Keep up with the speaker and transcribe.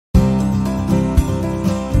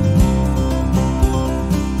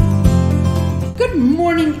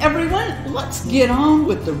morning, everyone. Let's get on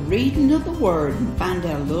with the reading of the Word and find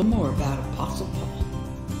out a little more about Apostle Paul.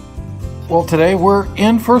 Well, today we're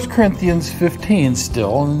in 1 Corinthians 15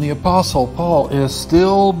 still, and the Apostle Paul is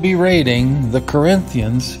still berating the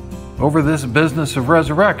Corinthians over this business of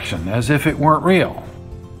resurrection as if it weren't real.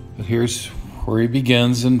 But here's where he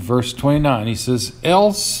begins in verse 29. He says,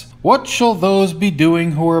 "Else, what shall those be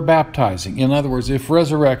doing who are baptizing?" In other words, if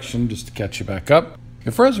resurrection, just to catch you back up,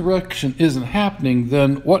 if resurrection isn't happening,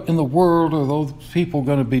 then what in the world are those people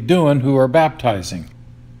going to be doing who are baptizing?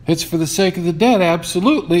 It's for the sake of the dead,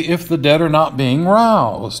 absolutely, if the dead are not being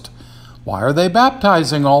roused. Why are they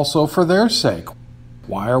baptizing also for their sake?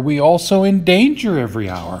 Why are we also in danger every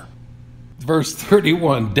hour? Verse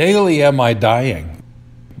 31, "Daily am I dying.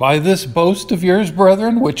 By this boast of yours,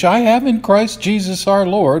 brethren, which I have in Christ Jesus our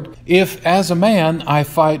Lord, if as a man I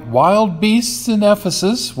fight wild beasts in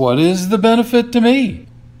Ephesus, what is the benefit to me?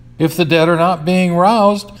 If the dead are not being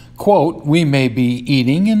roused, quote, we may be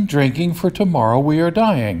eating and drinking, for tomorrow we are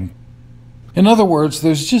dying." In other words,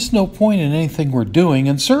 there's just no point in anything we're doing,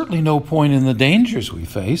 and certainly no point in the dangers we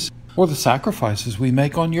face or the sacrifices we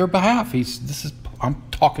make on your behalf. I'm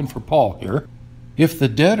talking for Paul here. If the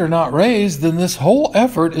dead are not raised, then this whole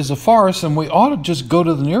effort is a farce, and we ought to just go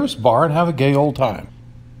to the nearest bar and have a gay old time.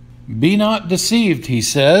 "Be not deceived," he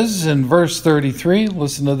says in verse 33.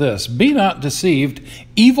 Listen to this. "Be not deceived.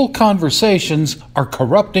 Evil conversations are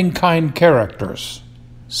corrupting kind characters.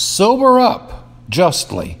 Sober up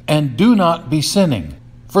justly, and do not be sinning.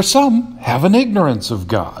 For some have an ignorance of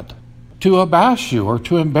God. To abash you or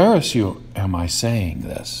to embarrass you, am I saying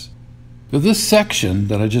this?" So this section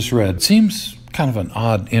that I just read seems kind of an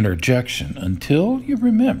odd interjection until you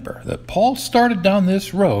remember that Paul started down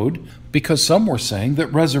this road because some were saying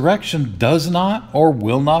that resurrection does not or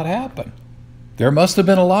will not happen. There must have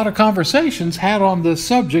been a lot of conversations had on this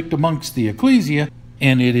subject amongst the ecclesia,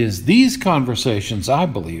 and it is these conversations, I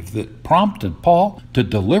believe, that prompted Paul to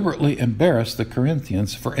deliberately embarrass the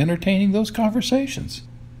Corinthians for entertaining those conversations.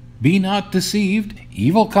 "Be not deceived.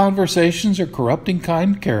 Evil conversations are corrupting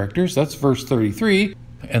kind characters." That's verse 33.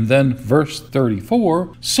 And then verse 34,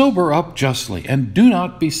 "Sober up justly, and do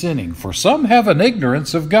not be sinning, for some have an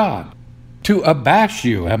ignorance of God. To abash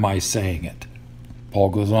you, am I saying it?" Paul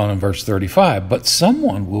goes on in verse 35, "But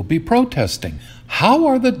someone will be protesting, how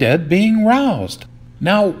are the dead being roused?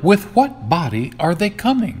 Now, with what body are they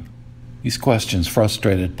coming?" These questions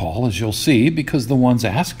frustrated Paul, as you'll see, because the ones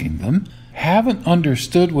asking them haven't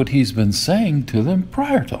understood what he's been saying to them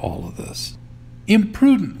prior to all of this.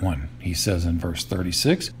 "Imprudent one," he says in verse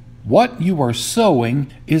 36, "what you are sowing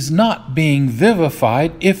is not being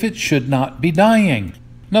vivified if it should not be dying."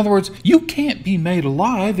 In other words, you can't be made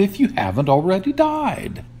alive if you haven't already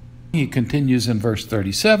died. He continues in verse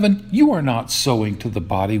 37, "You are not sowing to the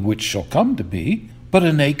body which shall come to be, but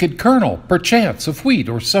a naked kernel, perchance of wheat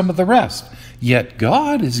or some of the rest. Yet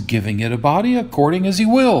God is giving it a body according as he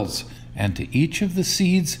wills, and to each of the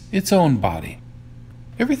seeds its own body."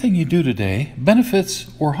 Everything you do today benefits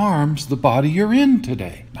or harms the body you're in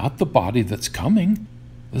today, not the body that's coming.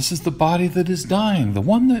 This is the body that is dying. The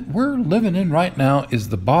one that we're living in right now is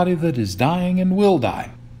the body that is dying and will die.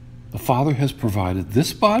 The Father has provided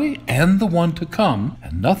this body and the one to come,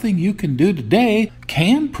 and nothing you can do today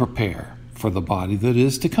can prepare for the body that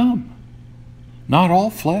is to come. "Not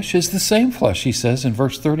all flesh is the same flesh," he says in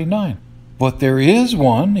verse 39. "But there is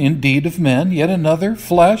one indeed of men, yet another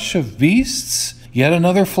flesh of beasts, yet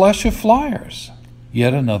another flesh of flyers,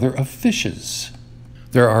 yet another of fishes.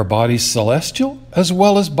 There are bodies celestial as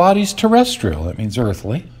well as bodies terrestrial," that means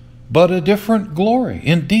earthly, "but a different glory.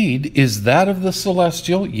 Indeed is that of the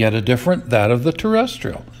celestial, yet a different that of the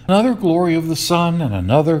terrestrial. Another glory of the sun, and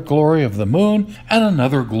another glory of the moon, and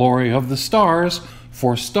another glory of the stars,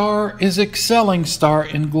 for star is excelling star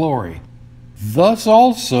in glory. Thus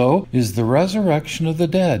also is the resurrection of the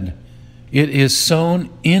dead. It is sown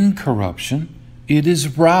in corruption, it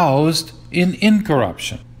is roused in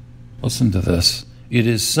incorruption." Listen to this. "It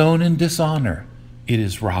is sown in dishonor, it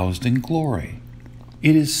is roused in glory.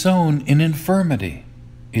 It is sown in infirmity,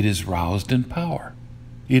 it is roused in power.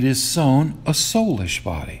 It is sown a soulish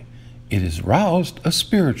body, it is roused a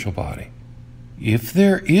spiritual body. If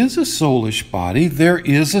there is a soulish body, there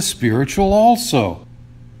is a spiritual also.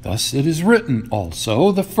 Thus it is written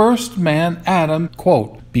also, the first man, Adam,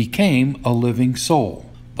 quote, became a living soul.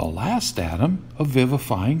 The last Adam, a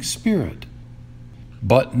vivifying spirit.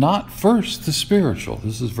 But not first the spiritual."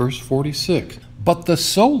 This is verse 46. "But the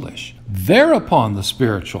soulish, thereupon the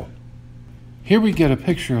spiritual." Here we get a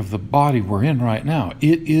picture of the body we're in right now.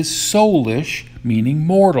 It is soulish, meaning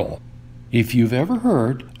mortal. If you've ever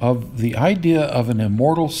heard of the idea of an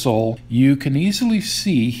immortal soul, you can easily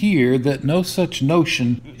see here that no such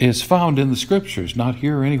notion is found in the Scriptures, not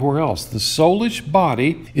here or anywhere else. The soulish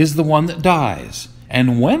body is the one that dies.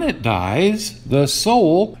 And when it dies, the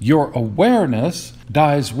soul, your awareness,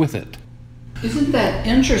 dies with it. Isn't that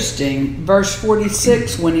interesting? Verse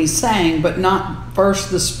 46, when he's saying, but not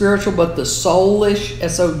first the spiritual, but the soulish,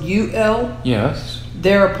 S-O-U-L. Yes.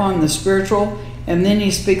 Thereupon the spiritual. And then he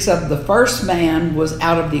speaks of the first man was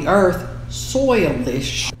out of the earth,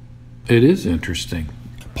 soilish. It is interesting.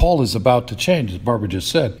 Paul is about to change, as Barbara just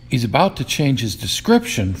said. He's about to change his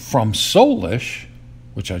description from soulish,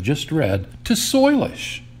 which I just read, to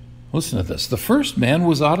soilish. Listen to this. The first man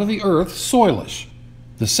was out of the earth, soilish.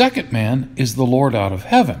 The second man is the Lord out of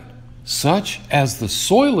heaven. Such as the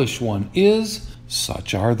soilish one is,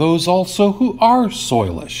 such are those also who are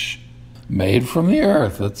soilish. Made from the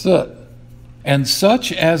earth, that's it. And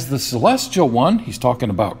such as the celestial one, he's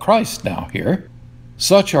talking about Christ now here,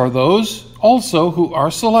 such are those also who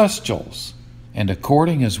are celestials. And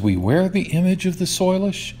according as we wear the image of the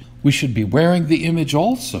soilish, we should be wearing the image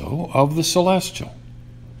also of the celestial.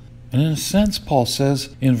 And in a sense, Paul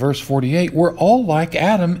says in verse 48, we're all like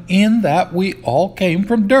Adam in that we all came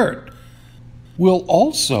from dirt. We'll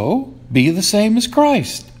also be the same as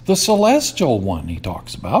Christ, the celestial one he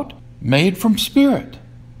talks about, made from spirit.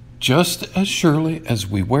 Just as surely as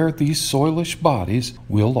we wear these soilish bodies,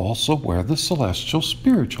 we'll also wear the celestial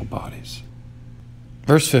spiritual bodies.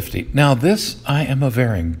 Verse 50, now this I am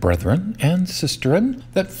averring, brethren and sisterin,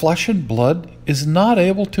 that flesh and blood is not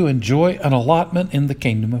able to enjoy an allotment in the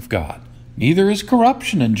kingdom of God. Neither is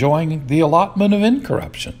corruption enjoying the allotment of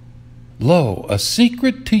incorruption. Lo, a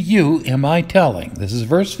secret to you am I telling. This is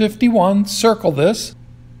verse 51, circle this.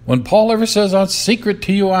 When Paul ever says, a secret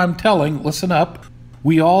to you I'm telling, listen up.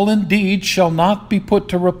 We all indeed shall not be put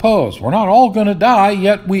to repose. We're not all going to die,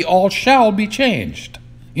 yet we all shall be changed.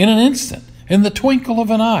 In an instant, in the twinkle of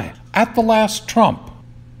an eye, at the last trump.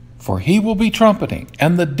 For he will be trumpeting,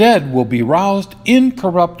 and the dead will be roused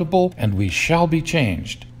incorruptible, and we shall be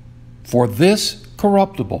changed. For this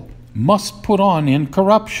corruptible must put on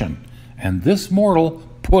incorruption, and this mortal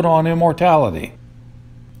put on immortality.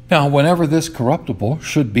 Now, whenever this corruptible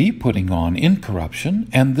should be putting on incorruption,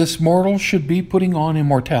 and this mortal should be putting on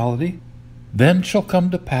immortality, then shall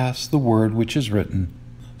come to pass the word which is written,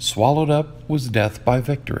 swallowed up was death by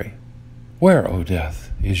victory. Where, O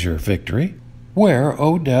death, is your victory? Where,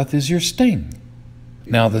 O death, is your sting?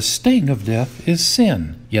 Now the sting of death is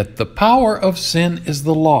sin, yet the power of sin is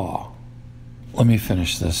the law. Let me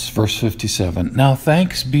finish this. Verse 57. Now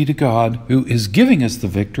thanks be to God who is giving us the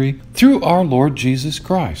victory through our Lord Jesus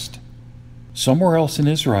Christ. Somewhere else in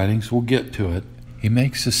his writings, we'll get to it, he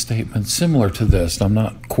makes a statement similar to this. I'm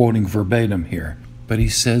not quoting verbatim here, but he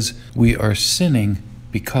says, we are sinning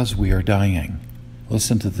because we are dying.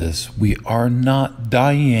 Listen to this. We are not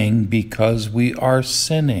dying because we are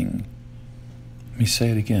sinning. Let me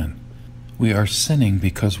say it again. We are sinning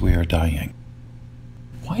because we are dying.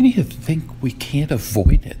 Why do you think we can't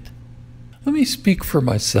avoid it? Let me speak for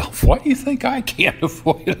myself. Why do you think I can't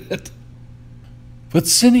avoid it? But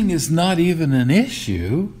sinning is not even an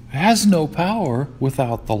issue, has no power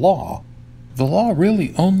without the law. The law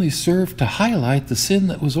really only served to highlight the sin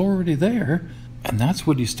that was already there, and that's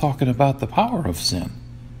what he's talking about, the power of sin.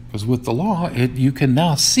 Because with the law, you can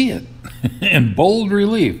now see it in bold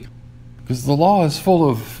relief. Because the law is full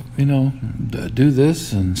of, do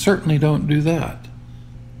this and certainly don't do that.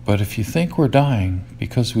 But if you think we're dying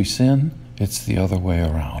because we sin, it's the other way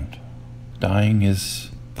around. Dying is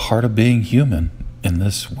part of being human in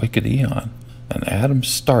this wicked eon, and Adam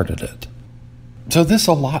started it. So this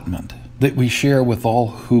allotment that we share with all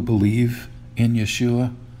who believe in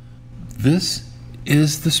Yeshua, this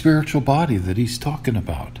is the spiritual body that he's talking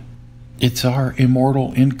about. It's our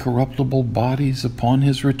immortal, incorruptible bodies upon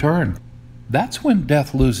his return. That's when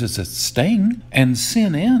death loses its sting and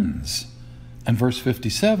sin ends. And verse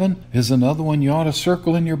 57 is another one you ought to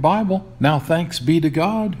circle in your Bible. Now thanks be to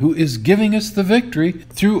God who is giving us the victory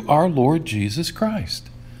through our Lord Jesus Christ.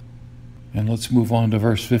 And let's move on to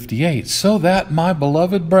verse 58. So that my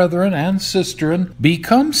beloved brethren and sisterin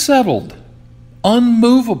become settled,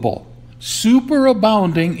 unmovable,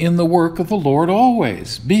 superabounding in the work of the Lord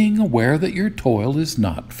always, being aware that your toil is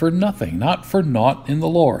not for nothing, not for naught in the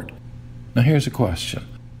Lord. Now here's a question.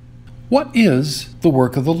 What is the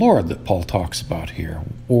work of the Lord that Paul talks about here?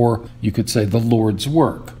 Or you could say the Lord's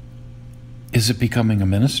work. Is it becoming a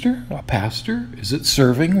minister, a pastor? Is it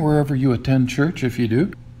serving wherever you attend church, if you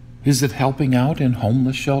do? Is it helping out in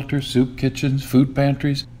homeless shelters, soup kitchens, food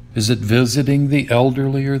pantries? Is it visiting the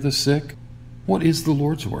elderly or the sick? What is the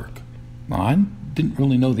Lord's work? Well, I didn't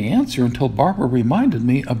really know the answer until Barbara reminded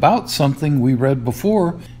me about something we read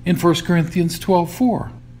before in 1 Corinthians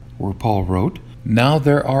 12:4, where Paul wrote, "Now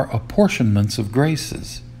there are apportionments of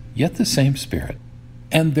graces, yet the same Spirit.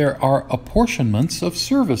 And there are apportionments of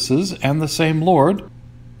services, and the same Lord.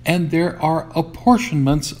 And there are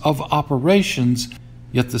apportionments of operations,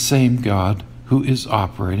 yet the same God who is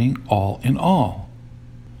operating all in all.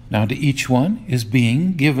 Now to each one is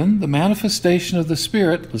being given the manifestation of the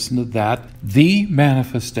Spirit," listen to that, the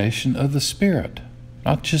manifestation of the Spirit,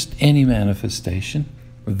 not just any manifestation,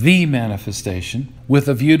 the manifestation, with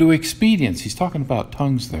a view to expedience. He's talking about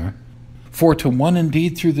tongues there. "For to one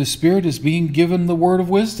indeed through the Spirit is being given the word of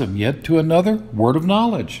wisdom, yet to another word of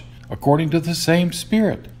knowledge, according to the same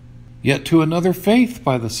Spirit, yet to another faith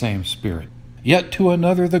by the same Spirit, yet to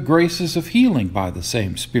another the graces of healing by the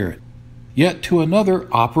same Spirit, yet to another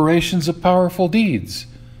operations of powerful deeds,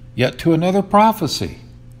 yet to another prophecy,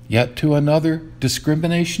 yet to another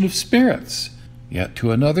discrimination of spirits, yet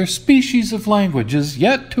to another species of languages,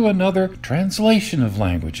 yet to another translation of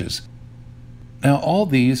languages." Now all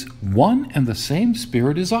these, one and the same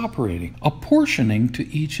Spirit is operating, apportioning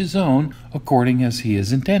to each his own according as he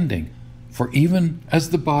is intending. For even as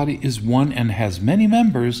the body is one and has many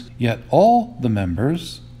members, yet all the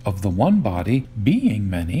members of the one body, being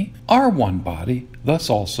many, are one body, thus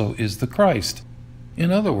also is the Christ.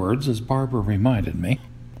 In other words, as Barbara reminded me,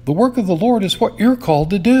 the work of the Lord is what you're called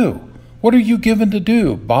to do. What are you given to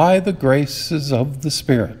do? By the graces of the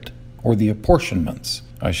Spirit, or the apportionments,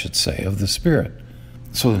 I should say, of the Spirit.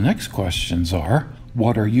 So the next questions are,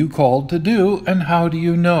 what are you called to do, and how do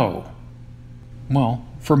you know? Well,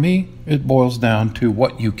 for me, it boils down to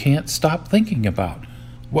what you can't stop thinking about,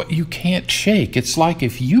 what you can't shake. It's like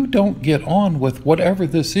if you don't get on with whatever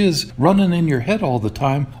this is running in your head all the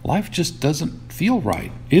time, life just doesn't feel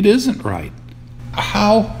right. It isn't right.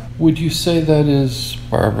 How would you say that is,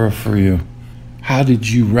 Barbara, for you? How did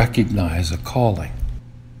you recognize a calling?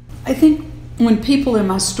 I think when people in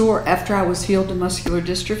my store, after I was healed of muscular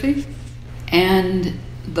dystrophy, and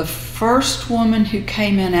the first woman who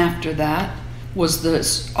came in after that was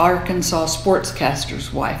the Arkansas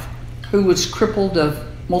sportscaster's wife, who was crippled of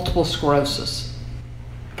multiple sclerosis.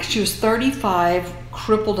 She was 35,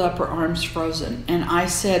 crippled up, her arms frozen. And I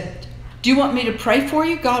said, "Do you want me to pray for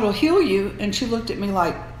you? God will heal you." And she looked at me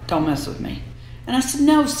like, "Don't mess with me." And I said,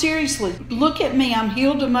 "No, seriously, look at me. I'm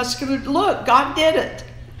healed of muscular, look, God did it."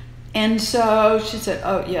 And so she said,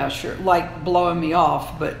 "Oh yeah, sure," like blowing me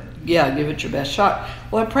off, but yeah, give it your best shot.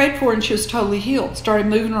 Well, I prayed for her and she was totally healed. Started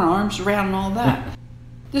moving her arms around and all that.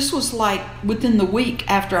 This was like within the week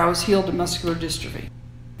after I was healed of muscular dystrophy.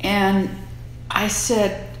 And I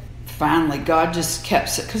said, finally, God just kept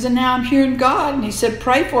saying, because now I'm hearing God, and he said,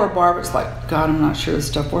 "Pray for her, Barbara." It's like, God, I'm not sure this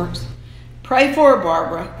stuff works. "Pray for her,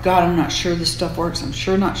 Barbara." God, I'm not sure this stuff works. I'm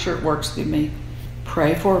sure not sure it works through me.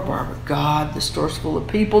 "Pray for her, Barbara." God, the store's full of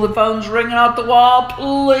people. The phone's ringing out the wall.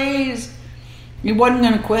 Please. He wasn't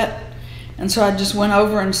going to quit. And so I just went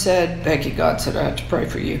over and said, "Becky, God said I have to pray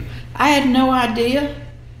for you." I had no idea.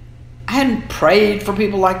 I hadn't prayed for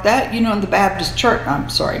people like that. You know, in the Baptist church, I'm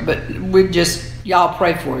sorry, but we just, y'all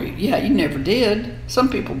pray for you. Yeah, you never did. Some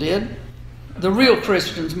people did. The real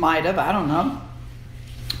Christians might have, I don't know.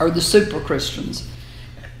 Or the super Christians.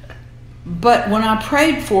 But when I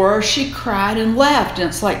prayed for her, she cried and left. And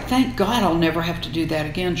it's like, thank God I'll never have to do that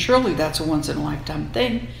again. Surely that's a once-in-a-lifetime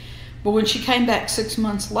thing. But when she came back 6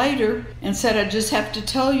 months later and said, "I just have to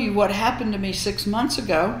tell you what happened to me 6 months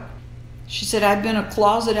ago," she said, "I've been a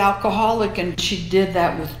closet alcoholic," and she did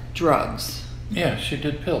that with drugs. Yeah, she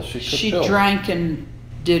did pills. She took She pills. drank and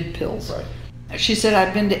did pills. Right. She said,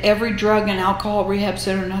 "I'd been to every drug and alcohol rehab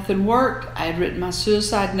center, nothing worked. I had written my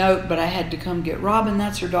suicide note, but I had to come get Robin,"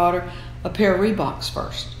 that's her daughter, "a pair of Reeboks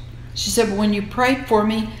first." She said, "But when you prayed for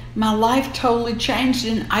me, my life totally changed,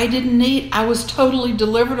 and I was totally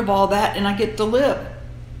delivered of all that, and I get to live."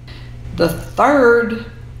 The third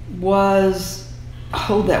was,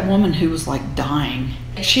 that woman who was like dying.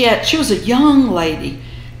 She was a young lady.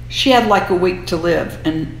 She had like a week to live,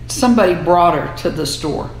 and somebody brought her to the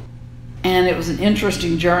store. And it was an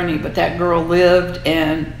interesting journey, but that girl lived,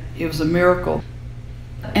 and it was a miracle.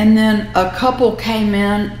 And then a couple came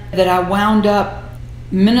in that I wound up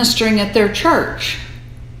ministering at their church.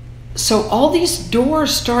 So all these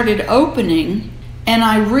doors started opening, and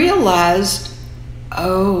I realized,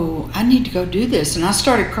 oh, I need to go do this. And I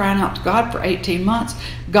started crying out to God for 18 months.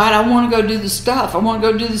 God, I want to go do the stuff. I want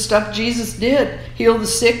to go do the stuff Jesus did. Heal the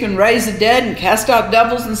sick and raise the dead and cast out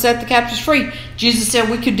devils and set the captives free. Jesus said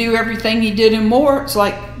we could do everything he did and more. It's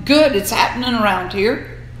like, good, it's happening around here.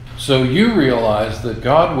 So you realized that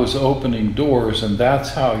God was opening doors, and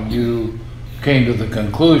that's how you came to the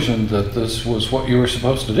conclusion that this was what you were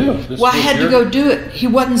supposed to do. Well, I had to go do it. He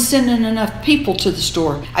wasn't sending enough people to the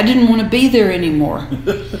store. I didn't want to be there anymore.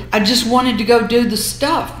 I just wanted to go do the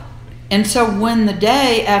stuff. And so when the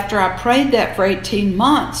day after I prayed that for 18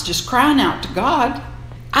 months, just crying out to God,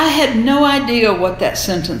 I had no idea what that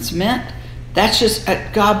sentence meant. That's just,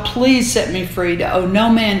 God, please set me free to owe no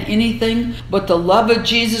man anything but the love of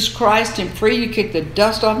Jesus Christ, and free to kick the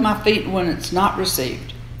dust off my feet when it's not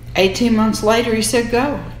received. 18 months later, he said,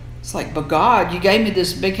 go. It's like, but God, you gave me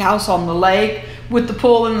this big house on the lake with the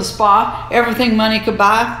pool and the spa, everything money could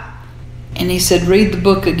buy. And he said, read the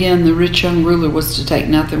book again. The rich young ruler was to take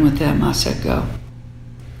nothing with him. I said, go.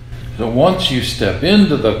 So once you step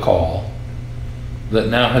into the call that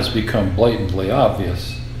now has become blatantly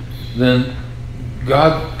obvious, then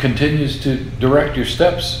God continues to direct your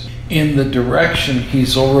steps in the direction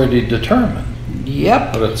he's already determined.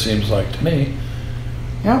 Yep. But it seems like to me.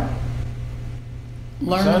 Yep.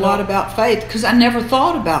 Learn a lot about faith, because I never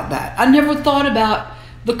thought about that. I never thought about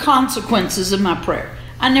the consequences of my prayer.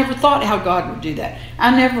 I never thought how God would do that.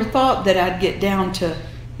 I never thought that I'd get down to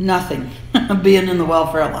nothing, being in the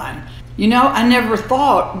welfare line. You know, I never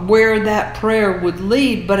thought where that prayer would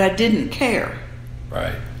lead, but I didn't care.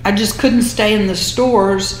 Right. I just couldn't stay in the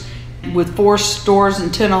stores with 4 stores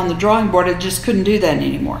and 10 on the drawing board. I just couldn't do that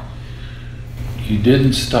anymore. You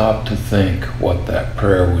didn't stop to think what that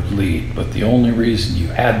prayer would lead, but the only reason you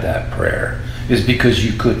had that prayer is because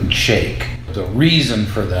you couldn't shake the reason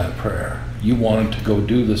for that prayer. You wanted to go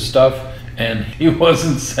do the stuff, and he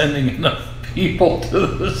wasn't sending enough people to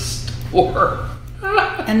the store.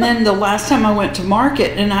 And then the last time I went to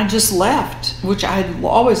market, and I just left, which I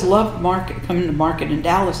always loved coming to market in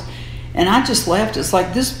Dallas, and I just left. It's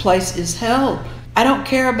like, this place is hell. I don't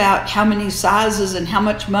care about how many sizes and how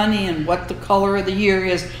much money and what the color of the year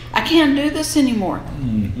is. I can't do this anymore.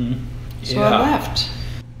 Mm-hmm. So I left.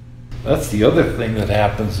 That's the other thing that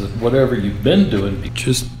happens, that whatever you've been doing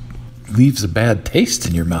just leaves a bad taste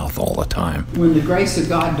in your mouth all the time. When the grace of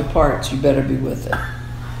God departs, you better be with it.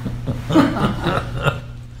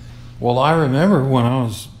 Well, I remember when I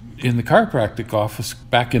was in the chiropractic office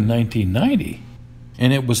back in 1990,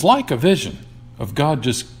 and it was like a vision of God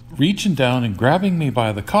just reaching down and grabbing me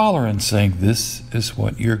by the collar and saying, this is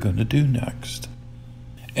what you're going to do next.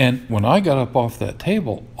 And when I got up off that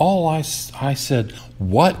table, I said,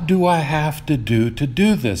 what do I have to do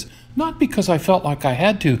this? Not because I felt like I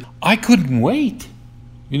had to. I couldn't wait.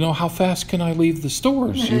 You know, how fast can I leave the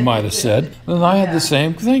stores, you might have said. And I had the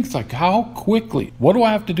same thing. It's like, how quickly? What do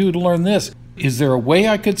I have to do to learn this? Is there a way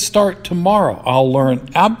I could start tomorrow? I'll learn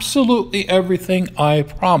absolutely everything, I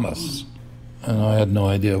promise. And I had no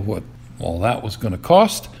idea what all that was going to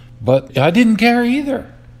cost, but I didn't care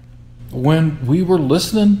either. When we were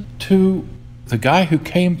listening to the guy who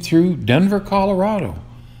came through Denver, Colorado,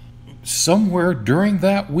 somewhere during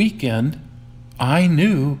that weekend, I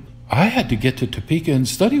knew I had to get to Topeka and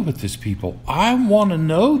study with these people. I want to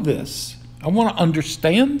know this. I want to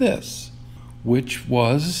understand this, which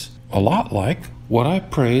was a lot like what I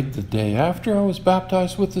prayed the day after I was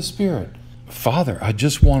baptized with the Spirit. Father, I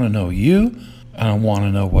just want to know you, and I want to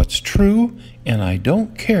know what's true, and I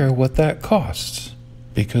don't care what that costs.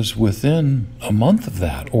 Because within a month of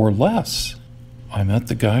that, or less, I met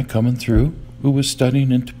the guy coming through who was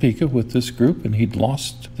studying in Topeka with this group, and he'd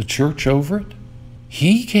lost the church over it.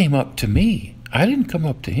 He came up to me. I didn't come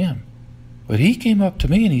up to him. But he came up to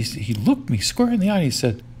me, and he looked me square in the eye, and he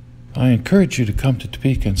said, I encourage you to come to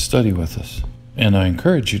Topeka and study with us. And I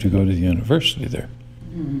encourage you to go to the university there.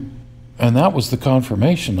 Mm-hmm. And that was the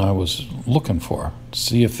confirmation I was looking for, to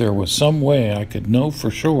see if there was some way I could know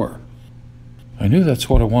for sure. I knew that's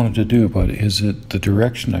what I wanted to do, but is it the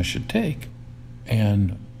direction I should take?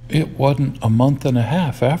 And it wasn't a month and a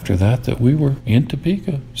half after that we were in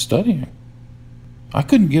Topeka studying. I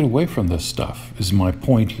couldn't get away from this stuff, is my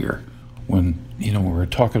point here. When, we were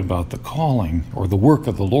talking about the calling or the work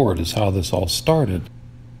of the Lord is how this all started.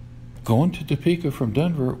 Going to Topeka from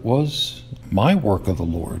Denver was my work of the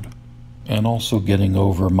Lord, and also getting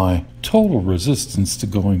over my total resistance to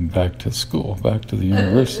going back to school, back to the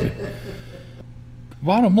university.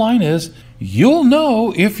 Bottom line is, you'll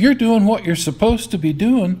know if you're doing what you're supposed to be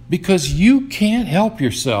doing because you can't help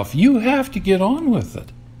yourself. You have to get on with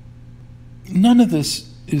it. None of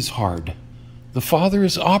this is hard. The Father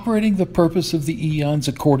is operating the purpose of the eons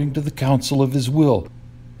according to the counsel of His will.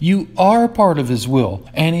 You are part of His will,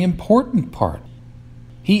 an important part.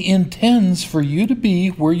 He intends for you to be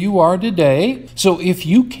where you are today. So if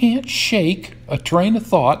you can't shake a train of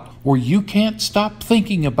thought, or you can't stop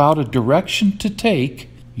thinking about a direction to take,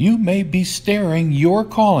 you may be staring your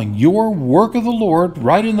calling, your work of the Lord,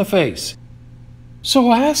 right in the face.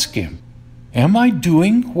 So ask Him, am I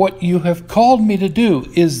doing what you have called me to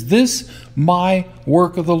do? Is this my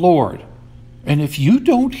work of the Lord? And if you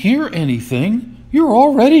don't hear anything, you're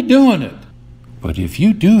already doing it. But if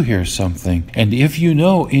you do hear something, and if you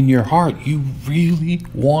know in your heart you really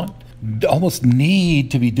want, almost need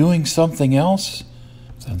to be doing something else,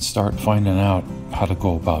 then start finding out how to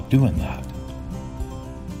go about doing that.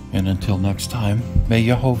 And until next time, may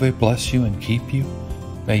Yehovah bless you and keep you.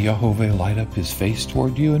 May Yehovah light up His face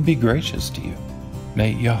toward you and be gracious to you.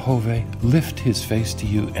 May Yehovah lift His face to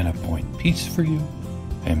you and appoint peace for you.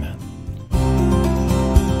 Amen.